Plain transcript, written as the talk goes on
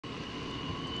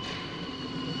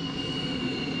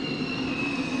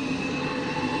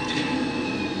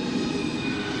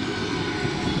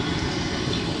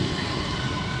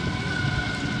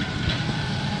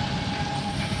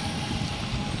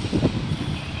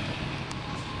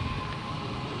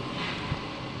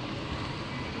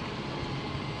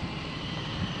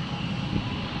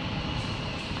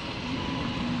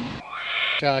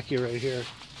Shock you right here.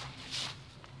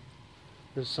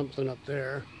 There's something up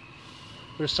there.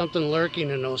 There's something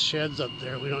lurking in those sheds up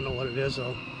there. We don't know what it is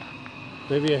though.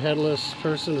 Maybe a headless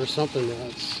person or something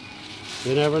else.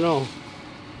 You never know.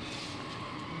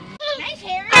 Nice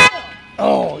hair.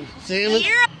 Oh, salmon.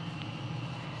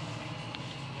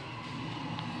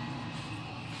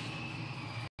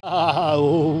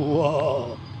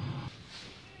 Whoa.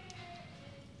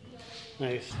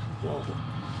 Nice. Whoa.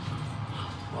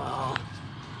 Wow.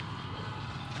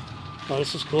 Oh,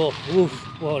 this is cool. Oof.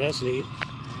 Whoa, that's neat.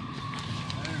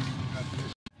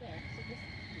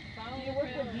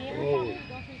 Whoa.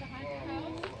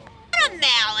 A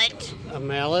mallet. A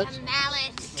mallet? A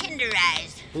mallet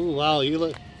tenderized. Ooh, wow. You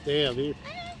look. Damn, you.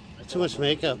 Too much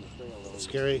makeup. It's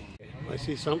scary. I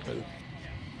see something.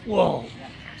 Whoa.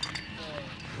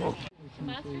 Whoa.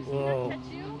 Whoa.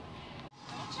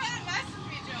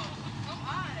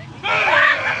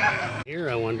 Here,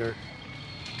 I wonder.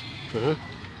 Huh?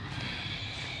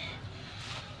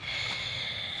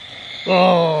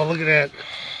 Oh, look at that.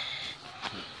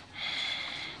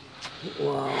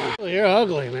 Wow. Oh, you're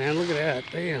ugly, man. Look at that.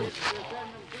 Damn.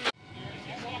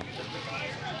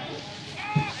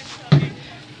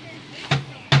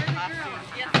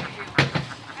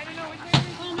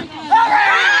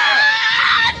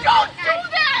 Don't do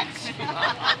that!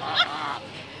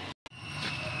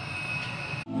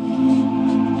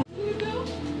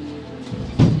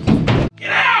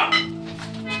 Get out!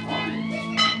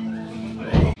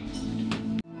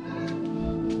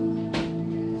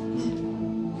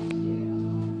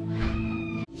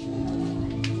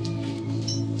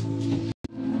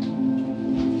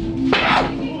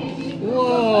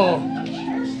 Whoa.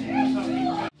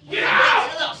 Get out!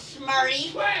 You little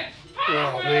smarty.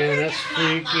 Oh, man, that's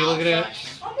freaky. Look at that.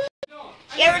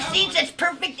 You ever seen such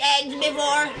perfect eggs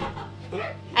before?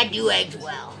 I do eggs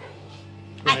well.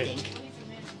 I Right. think.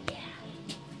 Yeah.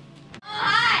 Oh,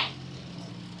 hi!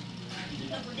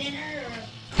 For dinner or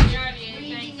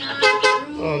freezing on the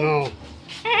roof? Oh, no.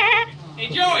 Hey,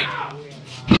 Joey!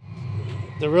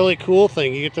 The really cool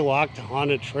thing, you get to walk the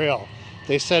haunted trail.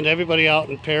 They send everybody out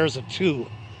in pairs of 2.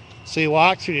 So you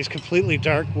walk through these completely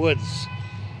dark woods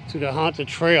to the haunted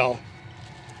trail,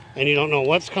 and you don't know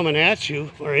what's coming at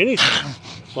you or anything.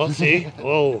 Well, see?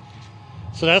 Whoa.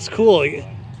 So that's cool.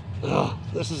 Oh,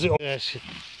 this is that's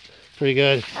pretty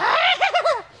good.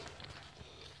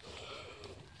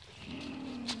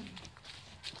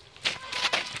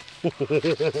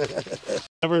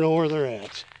 Never know where they're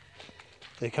at.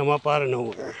 They come up out of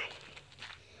nowhere.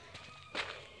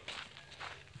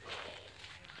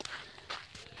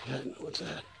 What's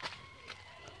that?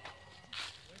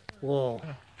 Whoa.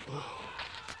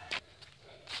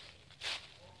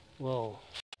 Whoa.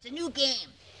 It's a new game.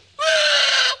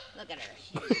 Look at her.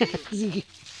 She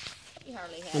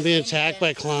hardly has I'm being any attacked by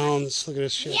sense. clowns. Look at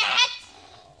this shit. Yes!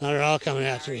 Now they're all coming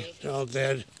after me. They're all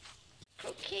dead.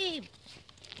 Okay.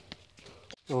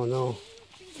 Oh no.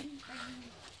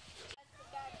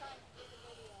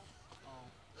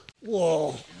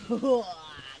 Whoa.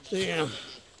 Damn.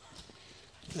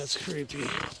 That's creepy.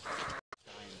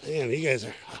 Damn, you guys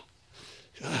are...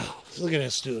 Oh, look at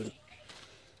this dude.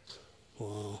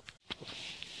 Whoa.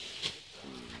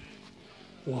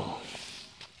 Whoa.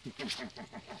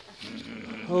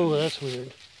 Oh, that's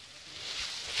weird.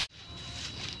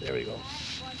 There we go.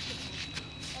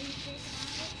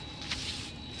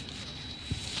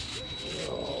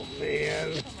 Oh,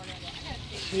 man.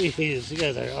 Jeez, you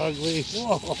guys are ugly.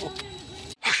 Whoa.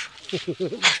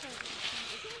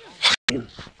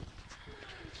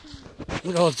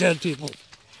 Look at all those dead people.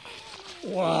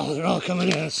 Wow, they're all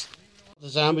coming at us. The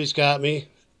zombies got me.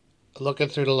 Looking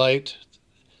through the light.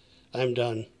 I'm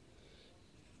done.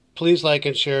 Please like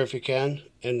and share if you can.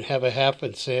 And have a happy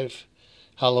and safe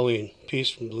Halloween. Peace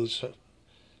from Blue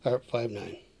Heart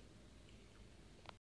 59.